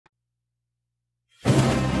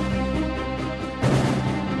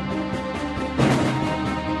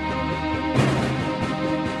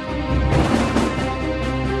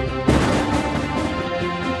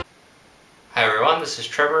everyone, this is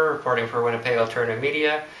Trevor reporting for Winnipeg Alternative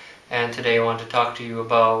Media, and today I want to talk to you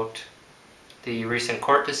about the recent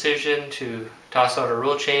court decision to toss out a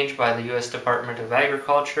rule change by the U.S. Department of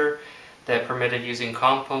Agriculture that permitted using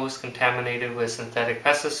compost contaminated with synthetic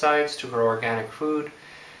pesticides to grow organic food.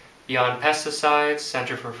 Beyond Pesticides,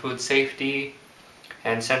 Center for Food Safety,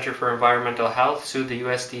 and Center for Environmental Health sued the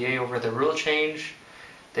USDA over the rule change.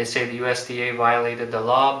 They say the USDA violated the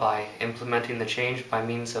law by implementing the change by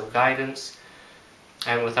means of guidance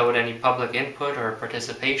and without any public input or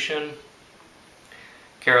participation.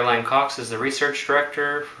 Caroline Cox is the research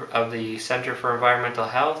director of the Center for Environmental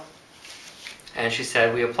Health, and she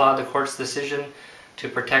said, "We applaud the court's decision to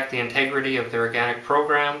protect the integrity of the organic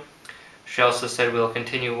program." She also said, "We'll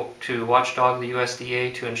continue to watchdog the USDA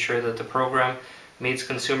to ensure that the program meets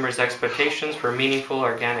consumers' expectations for meaningful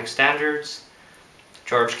organic standards."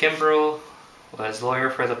 George Kimbrough was lawyer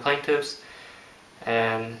for the plaintiffs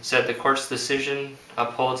and said the court's decision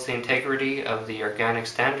upholds the integrity of the organic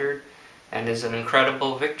standard and is an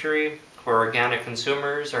incredible victory for organic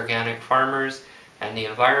consumers, organic farmers, and the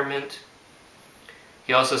environment.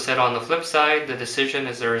 He also said on the flip side, the decision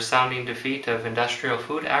is a resounding defeat of industrial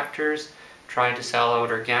food actors trying to sell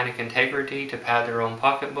out organic integrity to pad their own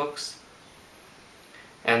pocketbooks.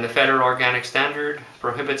 And the federal organic standard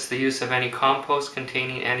prohibits the use of any compost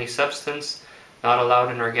containing any substance not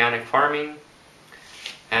allowed in organic farming.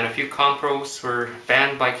 And a few composts were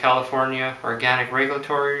banned by California organic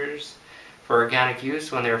regulators for organic use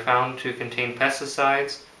when they were found to contain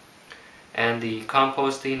pesticides. And the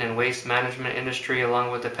composting and waste management industry,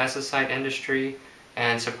 along with the pesticide industry,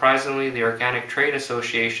 and surprisingly the Organic Trade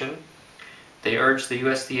Association, they urged the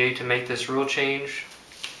USDA to make this rule change.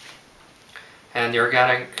 And the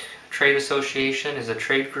Organic Trade Association is a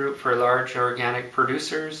trade group for large organic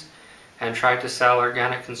producers and tried to sell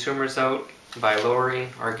organic consumers out by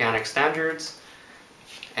lowering organic standards.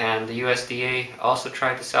 And the USDA also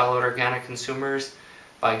tried to sell out organic consumers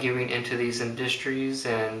by giving into these industries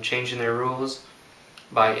and changing their rules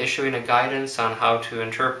by issuing a guidance on how to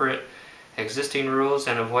interpret existing rules,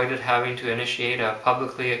 and avoided having to initiate a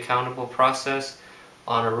publicly accountable process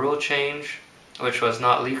on a rule change, which was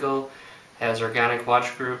not legal, as organic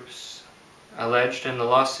watch groups alleged in the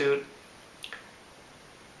lawsuit.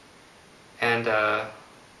 And a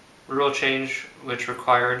rule change which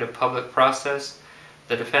required a public process.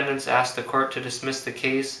 The defendants asked the court to dismiss the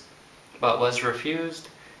case, but was refused,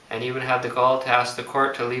 and even had the gall to ask the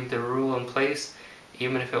court to leave the rule in place,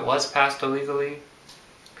 even if it was passed illegally.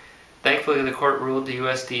 Thankfully, the court ruled the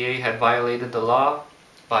USDA had violated the law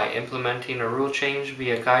by implementing a rule change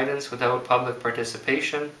via guidance without public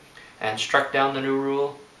participation, and struck down the new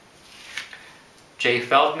rule. Jay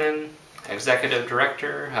Feldman, executive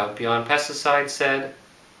director of Beyond Pesticides, said,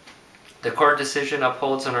 "The court decision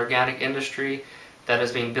upholds an organic industry that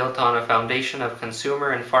has been built on a foundation of consumer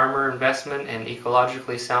and farmer investment in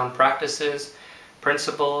ecologically sound practices,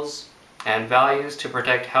 principles, and values to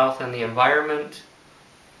protect health and the environment."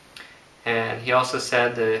 And he also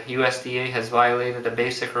said the USDA has violated a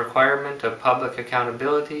basic requirement of public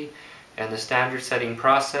accountability and the standard-setting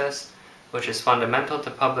process, which is fundamental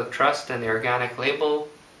to public trust in the organic label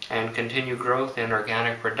and continued growth in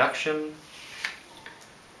organic production.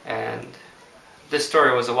 And this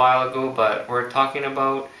story was a while ago, but we're talking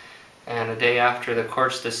about, and a day after the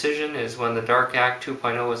court's decision is when the Dark Act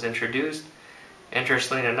 2.0 was introduced.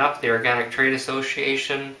 Interestingly enough, the Organic Trade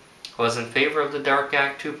Association was in favor of the Dark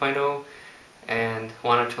Act 2.0 and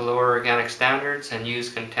wanted to lower organic standards and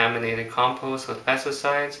use contaminated compost with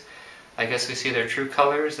pesticides. I guess we see their true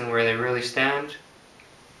colors and where they really stand.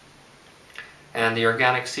 And the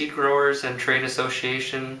Organic Seed Growers and Trade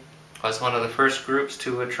Association was one of the first groups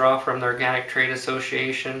to withdraw from the Organic Trade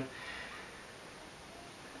Association.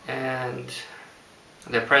 And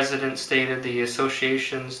the president stated the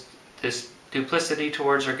association's duplicity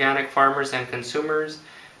towards organic farmers and consumers,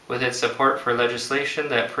 with its support for legislation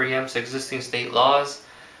that preempts existing state laws,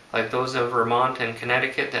 like those of Vermont and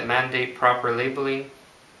Connecticut, that mandate proper labeling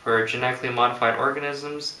for genetically modified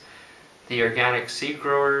organisms. The Organic Seed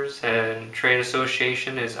Growers and Trade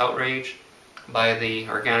Association is outraged by the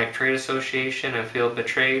Organic Trade Association and feel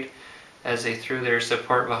betrayed as they threw their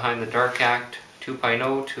support behind the Dark Act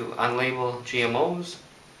 2.0 to unlabel GMOs.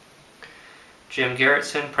 Jim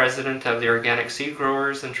Garrettson, president of the Organic Seed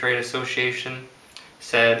Growers and Trade Association,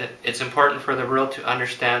 said, "It's important for the world to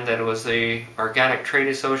understand that it was the Organic Trade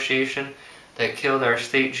Association that killed our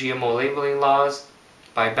state GMO labeling laws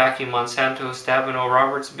by backing Monsanto's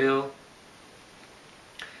stabenow-roberts bill.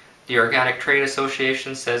 The Organic Trade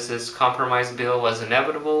Association says this compromise bill was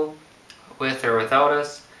inevitable, with or without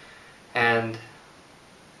us, and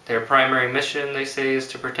Their primary mission, they say, is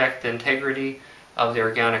to protect the integrity of the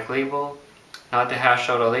organic label, not to hash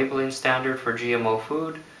out a labeling standard for GMO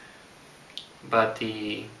food, but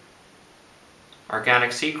the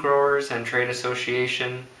Organic Seed Growers and Trade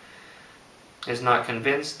Association is not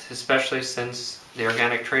convinced, especially since the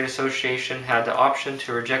Organic Trade Association had the option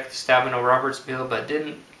to reject the Stabenow-Roberts bill but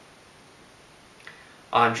didn't.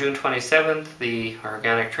 On June 27th, the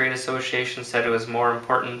Organic Trade Association said it was more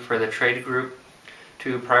important for the trade group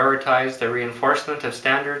to prioritize the reinforcement of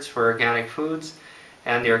standards for organic foods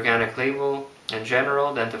and the organic label in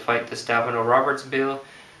general than to fight the Stabenow-Roberts bill,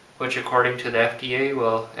 which according to the FDA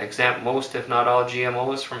will exempt most if not all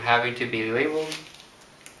GMOs from having to be labeled.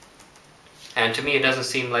 And to me it doesn't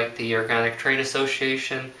seem like the Organic Trade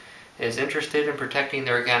Association is interested in protecting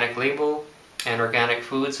the organic label and organic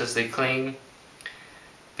foods as they claim,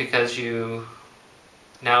 because you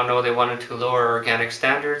now know they wanted to lower organic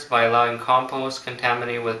standards by allowing compost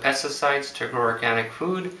contaminated with pesticides to grow organic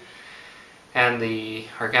food. And the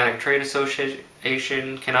Organic Trade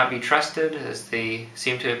Association cannot be trusted, as they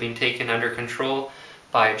seem to have been taken under control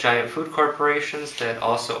by giant food corporations that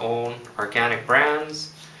also own organic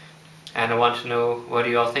brands. And I want to know, what do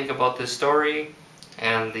you all think about this story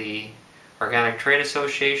and the Organic Trade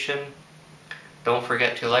Association? Don't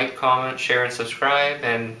forget to like, comment, share, and subscribe.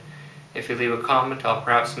 And if you leave a comment, I'll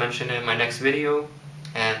perhaps mention it in my next video.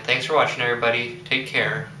 And thanks for watching, everybody. Take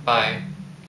care. Bye.